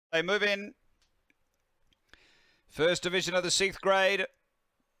They move in. First division of the 6th grade.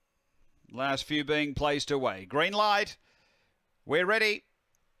 Last few being placed away. Green light. We're ready.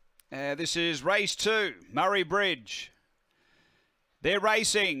 This is race 2, Murray-Bridge. They're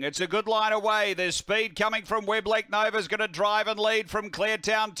racing. It's a good line away. There's speed coming from Weblake Nova's going to drive and lead from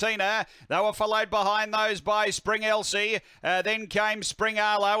Cleartown Tina. They were followed behind those by Spring Elsie. Then came Spring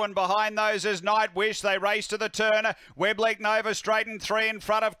Arlo, and behind those is Night Wish. They race to the turn. Weblake Nova straightened 3 in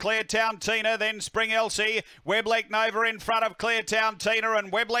front of Cleartown Tina. Then Spring Elsie. Weblake Nova in front of Cleartown Tina,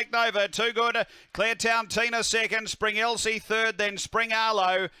 and Weblake Nova too good. Cleartown Tina second. Spring Elsie third. Then Spring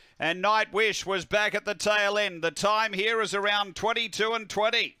Arlo. And Night Wish was back at the tail end. The time here is around 22 and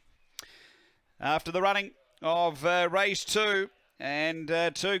 20. After the running of race 2, and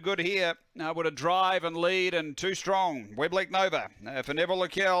too good here. Able to drive and lead, and too strong. Weblake Nova for Neville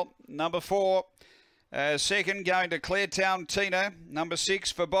Lakel, number 4. Second going to Cleartown Tina, number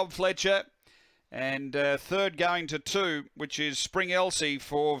 6 for Bob Fletcher. And third going to 2, which is Spring Elsie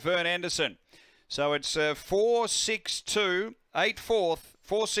for Vern Anderson. So it's 4-6-2, 8 fourth.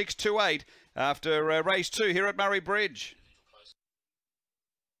 4-6-2-8 after race 2 here at Murray-Bridge.